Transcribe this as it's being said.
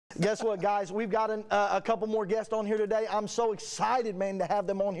Guess what, guys? We've got a couple more guests on here today. I'm so excited, man, to have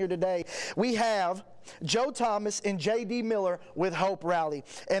them on here today. We have Joe Thomas and J.D. Miller with Hope Rally,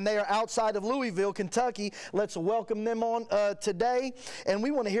 and they are outside of Louisville, Kentucky. Let's welcome them on today, and we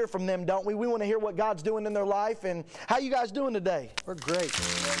want to hear from them, don't we? We want to hear what God's doing in their life, and how you guys doing today? We're great.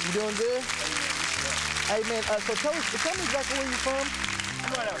 You doing good? Amen. So tell me exactly where you're from.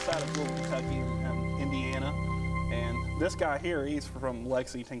 I'm right outside of Louisville, Kentucky, Indiana. And this guy here, he's from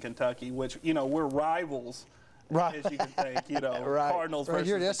Lexington, Kentucky, which, you know, we're rivals, right, as you can think, you know, right. Cardinals versus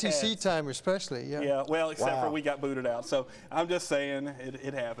here at the SEC Cats. time especially, yeah. Yeah, well, except for we got booted out. So I'm just saying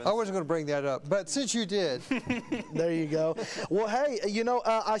it happens. I wasn't going to bring that up, but since you did. There you go. Well, hey, you know,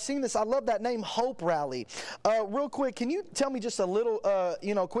 I seen this. I love that name, Hope Rally. Real quick, can you tell me just a little,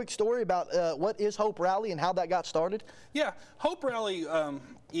 you know, quick story about what is Hope Rally and how that got started? Yeah, Hope Rally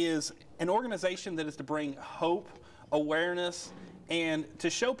is an organization that is to bring hope, awareness, and to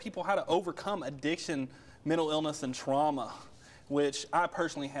show people how to overcome addiction, mental illness, and trauma, which I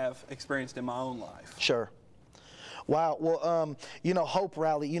personally have experienced in my own life. Sure. Wow. Well, you know, Hope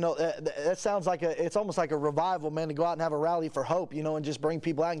Rally, you know, that sounds like it's almost like a revival, man, to go out and have a rally for hope, you know, and just bring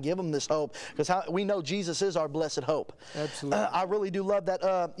people out and give them this hope, because we know Jesus is our blessed hope. Absolutely. I really do love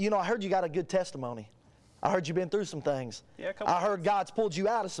that. You know, I heard you got a good testimony. I heard you've been through some things. Yeah, I heard God's pulled you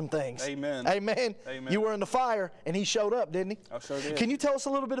out of some things. Amen. Amen. Amen. You were in the fire, and He showed up, didn't He? I sure did. Can you tell us a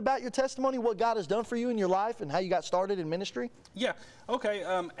little bit about your testimony, what God has done for you in your life, and how you got started in ministry? Yeah. Okay.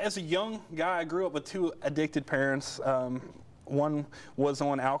 As a young guy, I grew up with two addicted parents. One was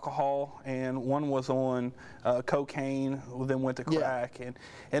on alcohol, and one was on cocaine, then went to crack. Yeah.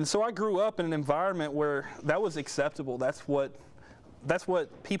 And so I grew up in an environment where that was acceptable. That's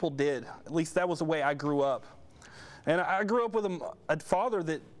what people did. At least that was the way I grew up. And I grew up with a father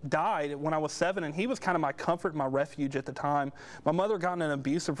that died when I was 7, and he was kind of my comfort, my refuge at the time. My mother got in an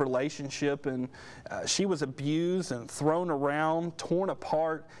abusive relationship, and she was abused and thrown around, torn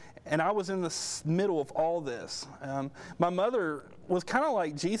apart, and I was in the middle of all this. My mother was kind of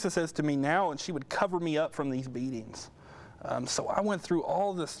like Jesus is to me now, and she would cover me up from these beatings. So I went through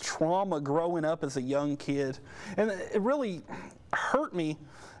all this trauma growing up as a young kid, and it really hurt me,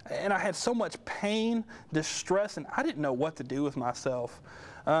 and I had so much pain, distress, and I didn't know what to do with myself.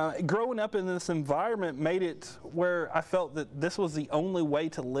 Growing up in this environment made it where I felt that this was the only way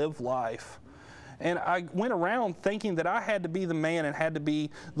to live life. And I went around thinking that I had to be the man and had to be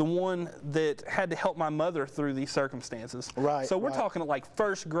the one that had to help my mother through these circumstances. Right. So we're talking like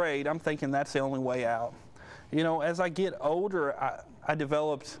first grade, I'm thinking that's the only way out. You know, as I get older, I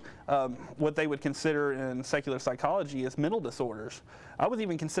developed what they would consider in secular psychology as mental disorders. I was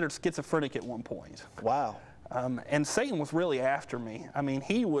even considered schizophrenic at one point. Wow. And Satan was really after me. I mean,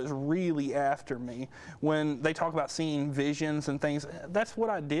 he was really after me. When they talk about seeing visions and things, that's what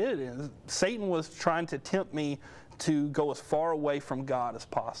I did. And Satan was trying to tempt me to go as far away from God as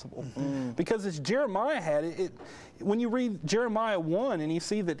possible. Mm-hmm. Because as Jeremiah had it, when you read Jeremiah 1 and you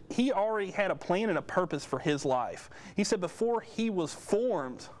see that he already had a plan and a purpose for his life. He said before he was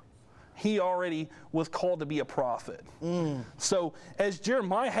formed, he already was called to be a prophet. So as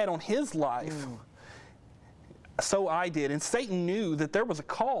Jeremiah had on his life, so I did. And Satan knew that there was a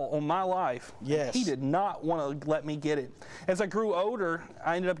call on my life. Yes. He did not want to let me get it. As I grew older,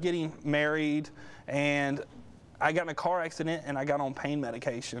 I ended up getting married, and I got in a car accident, and I got on pain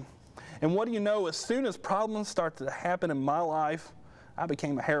medication. And what do you know, as soon as problems started to happen in my life, I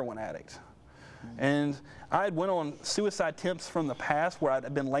became a heroin addict. And I had went on suicide attempts from the past where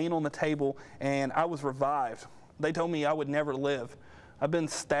I'd been laying on the table, and I was revived. They told me I would never live. I've been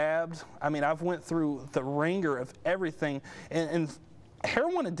stabbed. I mean, I've went through the ringer of everything. And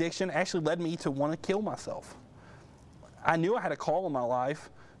heroin addiction actually led me to want to kill myself. I knew I had a call in my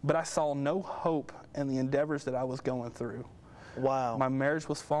life, but I saw no hope in the endeavors that I was going through. Wow. My marriage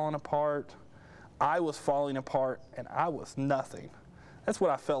was falling apart. I was falling apart, and I was nothing. That's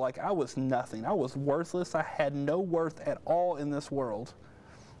what I felt like. I was nothing. I was worthless. I had no worth at all in this world.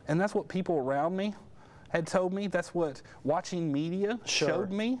 And that's what people around me had told me. That's what watching media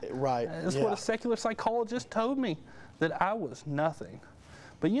showed me. Right. That's what a secular psychologist told me, that I was nothing.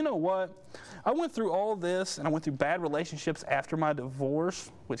 But you know what? I went through all this, and I went through bad relationships after my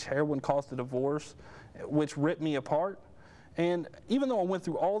divorce, which heroin caused the divorce, which ripped me apart. And even though I went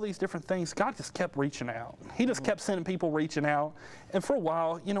through all these different things, God just kept reaching out. He just kept sending people reaching out. And for a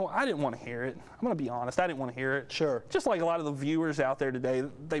while, you know, I didn't want to hear it. I'm going to be honest, I didn't want to hear it. Sure. Just like a lot of the viewers out there today,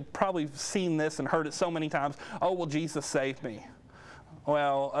 they've probably seen this and heard it so many times. Oh, well, Jesus saved me.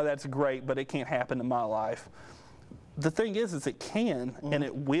 Well, that's great, but it can't happen in my life. the thing is it can and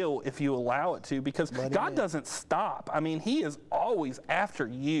it will if you allow it to, because God doesn't stop. I mean, He is always after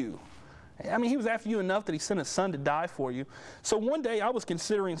you. I mean, He was after you enough that He sent His Son to die for you. So one day I was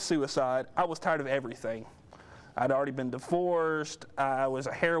considering suicide. I was tired of everything. I'd already been divorced. I was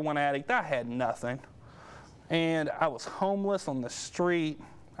a heroin addict. I had nothing. And I was homeless on the street.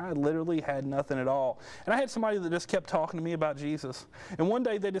 I literally had nothing at all. And I had somebody that just kept talking to me about Jesus. And one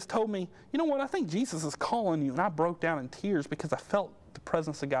day they just told me, you know what, I think Jesus is calling you. And I broke down in tears because I felt the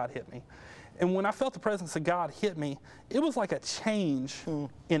presence of God hit me. And when I felt the presence of God hit me, it was like a change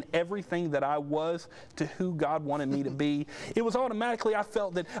in everything that I was to who God wanted me to be. It was automatically, I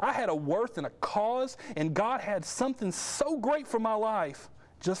felt that I had a worth and a cause, and God had something so great for my life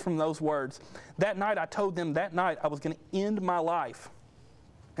just from those words. That night, I told them that night I was going to end my life.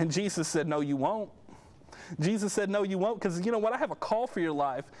 And Jesus said, no, you won't. Jesus said, no, you won't, because you know what? I have a call for your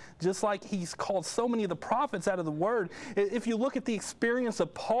life, just like He's called so many of the prophets out of the Word. If you look at the experience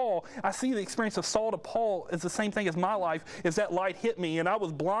of Paul, I see the experience of Saul to Paul is the same thing as my life, is that light hit me, and I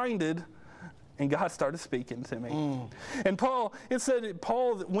was blinded, and God started speaking to me. And Paul, it said that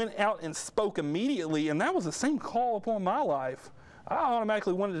Paul went out and spoke immediately, and that was the same call upon my life. I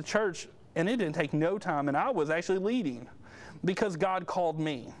automatically went to church, and it didn't take no time, and I was actually leading, because God called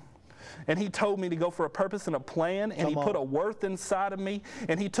me. And He told me to go for a purpose and a plan, and He put a worth inside of me,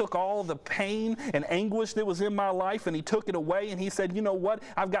 and He took all the pain and anguish that was in my life, and He took it away, and He said, you know what,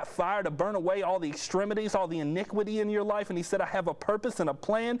 I've got fire to burn away all the extremities, all the iniquity in your life, and He said, I have a purpose and a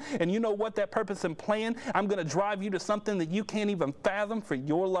plan, and you know what, that purpose and plan, I'm going to drive you to something that you can't even fathom for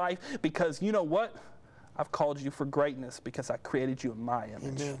your life, because you know what, I've called you for greatness because I created you in my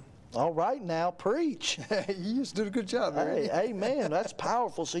image. Amen. All right, now preach. You just did a good job. Hey, amen. That's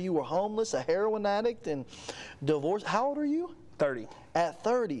powerful. So you were homeless, a heroin addict, and divorced. How old are you? 30. At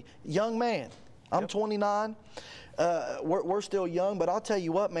 30, young man. I'm 29. We're still young, but I'll tell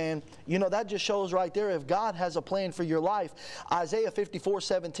you what, man. You know, that just shows right there, if God has a plan for your life. Isaiah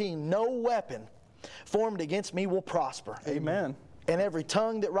 54:17, no weapon formed against me will prosper. Amen. And every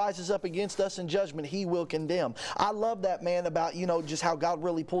tongue that rises up against us in judgment, He will condemn. I love that, man, about, you know, just how God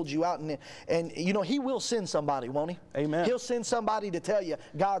really pulled you out. And you know, He will send somebody, won't He? Amen. He'll send somebody to tell you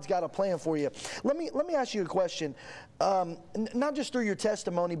God's got a plan for you. Let me ask you a question. Not just through your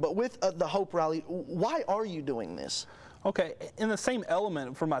testimony, but with the Hope Rally, why are you doing this? Okay, in the same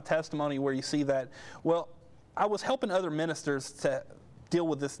element for my testimony where you see that, well, I was helping other ministers to deal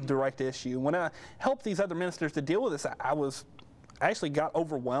with this direct issue. When I helped these other ministers to deal with this, I actually got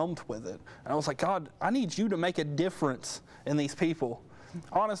overwhelmed with it. And I was like, God, I need you to make a difference in these people.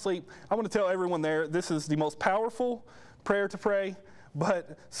 Honestly, I want to tell everyone there, this is the most powerful prayer to pray,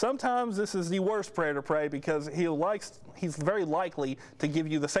 but sometimes this is the worst prayer to pray, because He's very likely to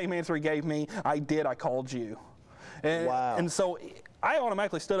give you the same answer He gave me. I called you. And, wow. And so I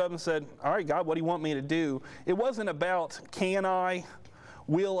automatically stood up and said, all right, God, what do you want me to do? It wasn't about can I,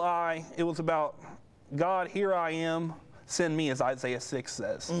 will I? It was about, God, here I am. Send me, as Isaiah 6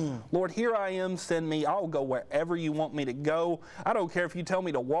 says. Lord, here I am, send me. I'll go wherever you want me to go. I don't care if you tell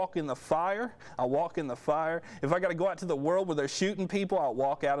me to walk in the fire, I'll walk in the fire. If I got to go out to the world where they're shooting people, I'll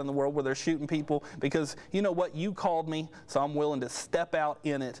walk out in the world where they're shooting people, because you know what? You called me, so I'm willing to step out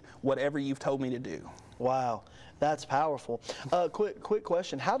in it, whatever you've told me to do. Wow, that's powerful. Quick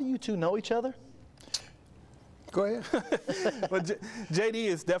question. How do you two know each other? Go ahead. Well,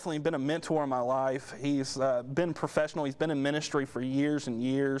 JD has definitely been a mentor in my life. He's been professional. He's been in ministry for years and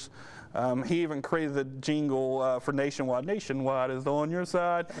years. He even created the jingle for Nationwide. Nationwide is on your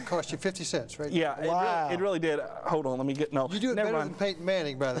side. It cost you 50 cents, right? Yeah, wow. It really did. Hold on, let me get, no. You do it never better mind. than Peyton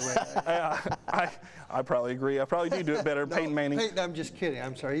Manning, by the way. I probably agree. I probably do it better than Peyton Manning. Peyton, I'm just kidding.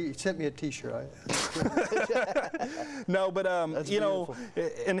 I'm sorry. He sent me a T-shirt. No, but you know,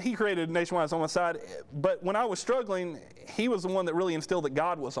 and he created Nationwide on my side. But when I was struggling, he was the one that really instilled that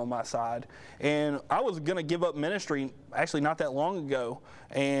God was on my side. And I was going to give up ministry actually not that long ago,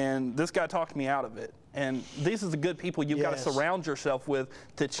 and this guy talked me out of it. And these are the good people you've got to surround yourself with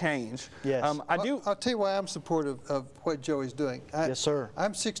to change. Yes. I'll tell you why I'm supportive of what Joey's doing. Yes, sir.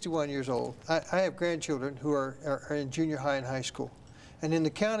 I'm 61 years old. I have grandchildren who are in junior high and high school. And in the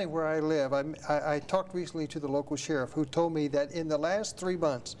county where I live, I talked recently to the local sheriff, who told me that in the last 3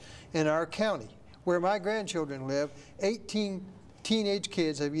 months in our county, where my grandchildren live, 18 teenage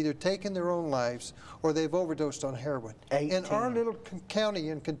kids have either taken their own lives or they've overdosed on heroin. 18. In our little county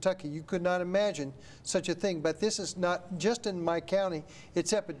in Kentucky, you could not imagine such a thing. But this is not just in my county,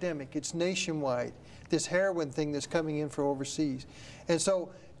 it's epidemic, it's nationwide, this heroin thing that's coming in from overseas. And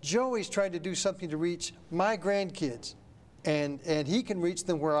so Joey's trying to do something to reach my grandkids, and he can reach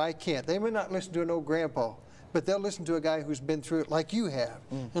them where I can't. They may not listen to an old grandpa, but they'll listen to a guy who's been through it like you have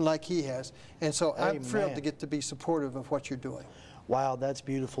and like he has. And so I'm thrilled to get to be supportive of what you're doing. Wow, that's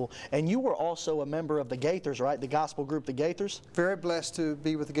beautiful. And you were also a member of the Gaithers, right? The gospel group, the Gaithers? Very blessed to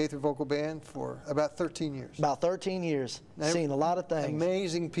be with the Gaither Vocal Band for about 13 years. About 13 years. Seen a lot of things.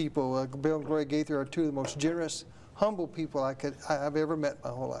 Amazing people. Bill and Gloria Gaither are two of the most generous, humble people I've ever met my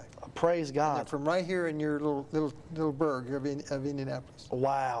whole life. Praise God. And from right here in your little burg of Indianapolis.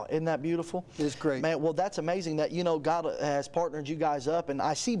 Wow, isn't that beautiful? It's great. Man, well, that's amazing that, you know, God has partnered you guys up, and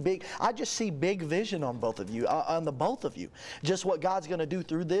I just see big vision on both of you, on the both of you. Just what God's going to do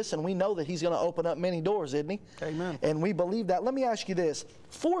through this, and we know that He's going to open up many doors, isn't He? Amen. And we believe that. Let me ask you this.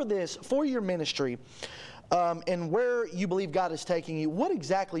 For your ministry, and where you believe God is taking you, what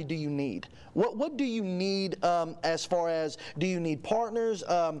exactly do you need? What do you need as far as, do you need partners?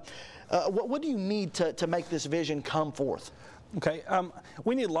 What do you need to make this vision come forth? Okay,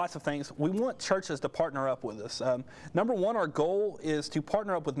 we need lots of things. We want churches to partner up with us. Number one, our goal is to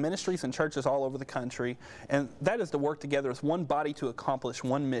partner up with ministries and churches all over the country, and that is to work together as one body to accomplish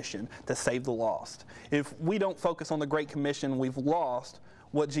one mission, to save the lost. If we don't focus on the Great Commission, we've lost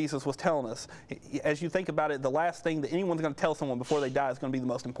what Jesus was telling us. As you think about it, the last thing that anyone's going to tell someone before they die is going to be the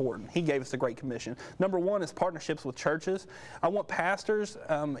most important. He gave us the Great Commission. Number one is partnerships with churches. I want pastors,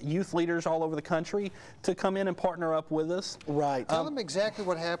 youth leaders all over the country to come in and partner up with us. Right. Tell them exactly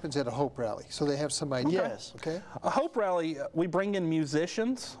what happens at a Hope Rally so they have some idea. Yes. Okay. A Hope Rally, we bring in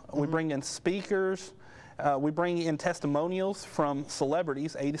musicians, we bring in speakers, we bring in testimonials from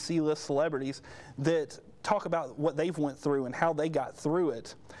celebrities, A to C list celebrities, that talk about what they've went through and how they got through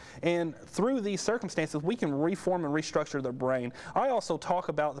it. And through these circumstances, we can reform and restructure their brain. I also talk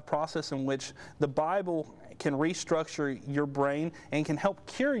about the process in which the Bible can restructure your brain and can help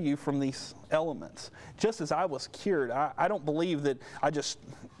cure you from these elements. Just as I was cured, I don't believe that I just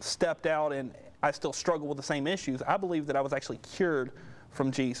stepped out and I still struggle with the same issues. I believe that I was actually cured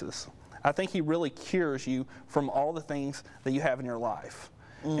from Jesus. I think He really cures you from all the things that you have in your life.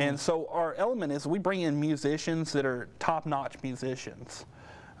 And so our element is we bring in musicians that are top-notch musicians.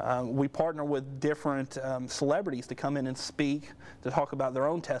 We partner with different celebrities to come in and speak, to talk about their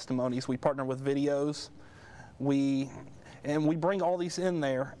own testimonies. We partner with videos. We bring all these in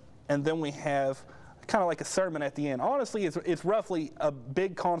there, and then we have kind of like a sermon at the end. Honestly, it's roughly a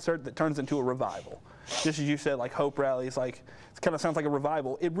big concert that turns into a revival. Just as you said, like Hope Rallies, like it kind of sounds like a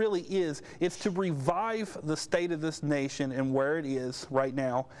revival. It really is. It's to revive the state of this nation and where it is right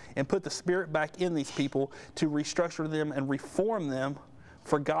now, and put the Spirit back in these people to restructure them and reform them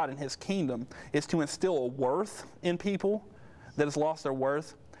for God and His kingdom. It's to instill a worth in people that has lost their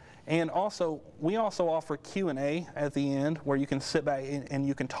worth. And also, we also offer Q&A at the end where you can sit back and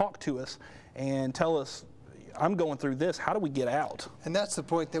you can talk to us and tell us, I'm going through this, how do we get out? And that's the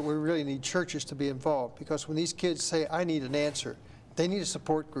point that we really need churches to be involved, because when these kids say, I need an answer, they need a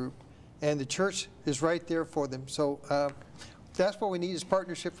support group, and the church is right there for them. So that's what we need, is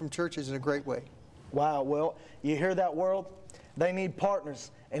partnership from churches in a great way. Wow, well, you hear that, world? They need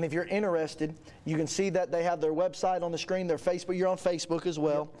partners. And if you're interested, you can see that they have their website on the screen, their Facebook. You're on Facebook as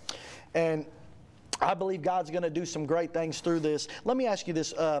well. Yep. And I believe God's going to do some great things through this. Let me ask you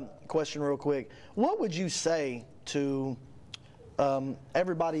this question real quick. What would you say to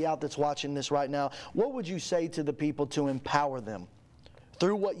everybody out that's watching this right now? What would you say to the people to empower them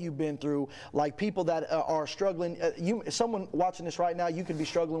through what you've been through? Like people that are struggling. Someone watching this right now, you could be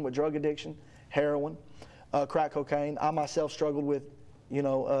struggling with drug addiction, heroin, crack cocaine. I myself struggled with,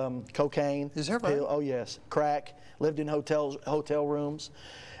 cocaine. Is that right? Oh, yes. Crack. Lived in hotel rooms.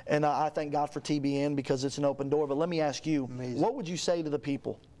 And I thank God for TBN because it's an open door. But let me ask you, what would you say to the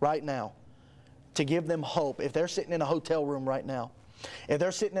people right now to give them hope if they're sitting in a hotel room right now, if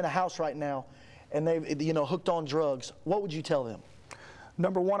they're sitting in a house right now and they've hooked on drugs? What would you tell them?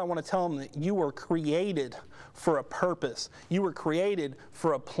 Number one, I want to tell them that you were created for a purpose. You were created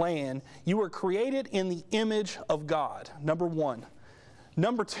for a plan. You were created in the image of God, number one.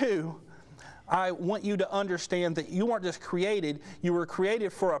 Number two, I want you to understand that you weren't just created, you were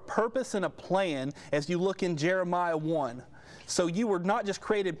created for a purpose and a plan, as you look in Jeremiah 1. So you were not just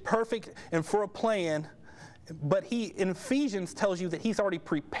created perfect and for a plan, but in Ephesians tells you that He's already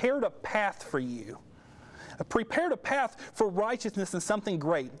prepared a path for you. Prepared a path for righteousness and something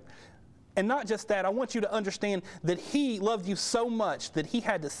great. And not just that, I want you to understand that He loved you so much that He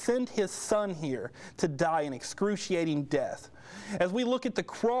had to send His Son here to die an excruciating death. As we look at the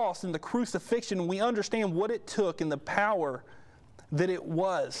cross and the crucifixion, we understand what it took and the power that it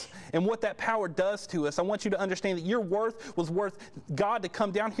was and what that power does to us. I want you to understand that your worth was worth God to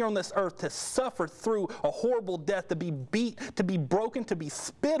come down here on this earth to suffer through a horrible death, to be beat, to be broken, to be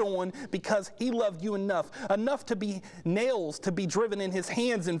spit on because he loved you enough to be nails to be driven in his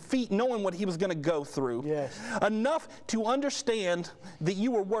hands and feet, knowing what he was going to go through. Yes. Enough to understand that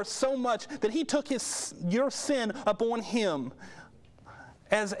you were worth so much that he took your sin upon him.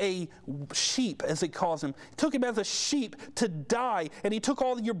 As a sheep, as it calls him. He took him as a sheep to die, and he took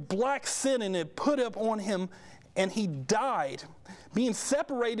all your black sin and it put up on him, and he died, being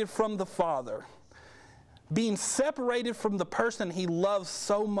separated from the Father, being separated from the person he loves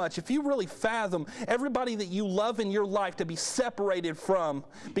so much. If you really fathom everybody that you love in your life to be separated from,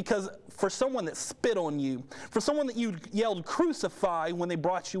 because for someone that spit on you, for someone that you yelled crucify when they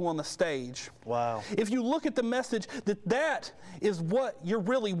brought you on the stage. Wow. If you look at the message, that is what you're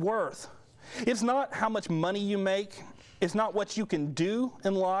really worth. It's not how much money you make. It's not what you can do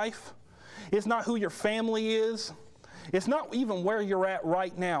in life. It's not who your family is. It's not even where you're at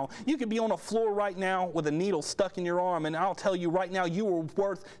right now. You could be on a floor right now with a needle stuck in your arm, and I'll tell you right now, you are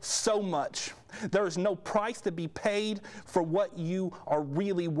worth so much. There is no price to be paid for what you are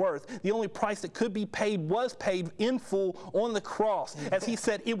really worth. The only price that could be paid was paid in full on the cross. Amen. As he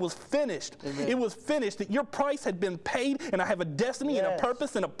said, it was finished. Amen. It was finished. That your price had been paid, and I have a destiny and a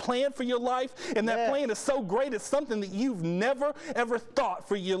purpose and a plan for your life, and that plan is so great, it's something that you've never, ever thought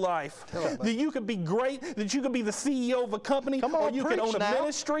for your life. That you could be great, that you could be the CEO of a company, or you could own a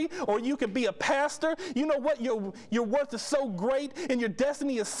ministry, or you could be a pastor. You know what? Your worth is so great, and your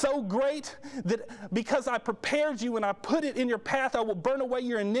destiny is so great, that because I prepared you and I put it in your path, I will burn away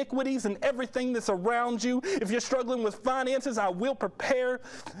your iniquities and everything that's around you. If you're struggling with finances, I will prepare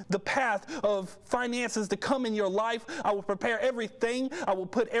the path of finances to come in your life. I will prepare everything. I will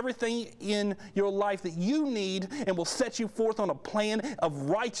put everything in your life that you need and will set you forth on a plan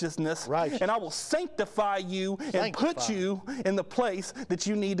of righteousness. And I will sanctify you and put you in the place that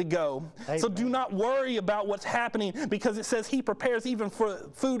you need to go. Amen. So do not worry about what's happening, because it says he prepares even for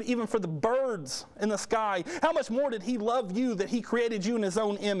food, even for the birds in the sky. How much more did he love you, that he created you in his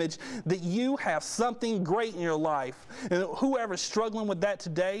own image, that you have something great in your life? And whoever's struggling with that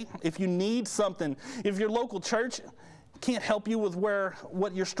today, if you need something, if your local church can't help you with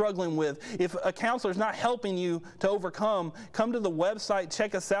what you're struggling with, if a counselor's not helping you to overcome, come to the website,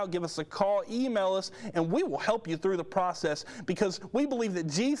 check us out, give us a call, email us, and we will help you through the process, because we believe that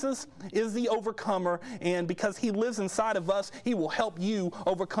Jesus is the overcomer, and because he lives inside of us, he will help you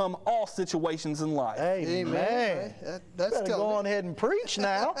overcome all situations in life. Amen. That's better go on ahead and preach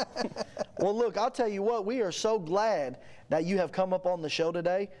now. Well, look, I'll tell you what, we are so glad that you have come up on the show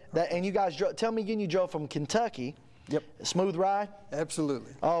today. And you guys, tell me again, you drove from Kentucky. Yep. Smooth ride?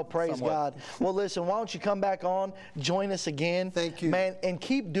 Absolutely. Oh, praise God. Well, listen, why don't you come back on, join us again. Thank you. Man, and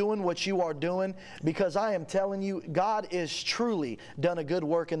keep doing what you are doing, because I am telling you, God is truly done a good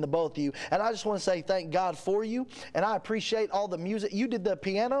work in the both of you. And I just want to say thank God for you, and I appreciate all the music. You did the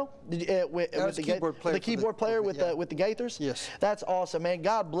piano with the keyboard player with the Gaithers? Yes. That's awesome, man.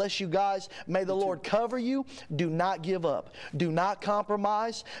 God bless you guys. May the Lord cover you. Do not give up. Do not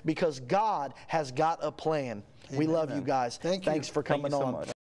compromise, because God has got a plan. We love you guys. Thank you. Thanks for coming on.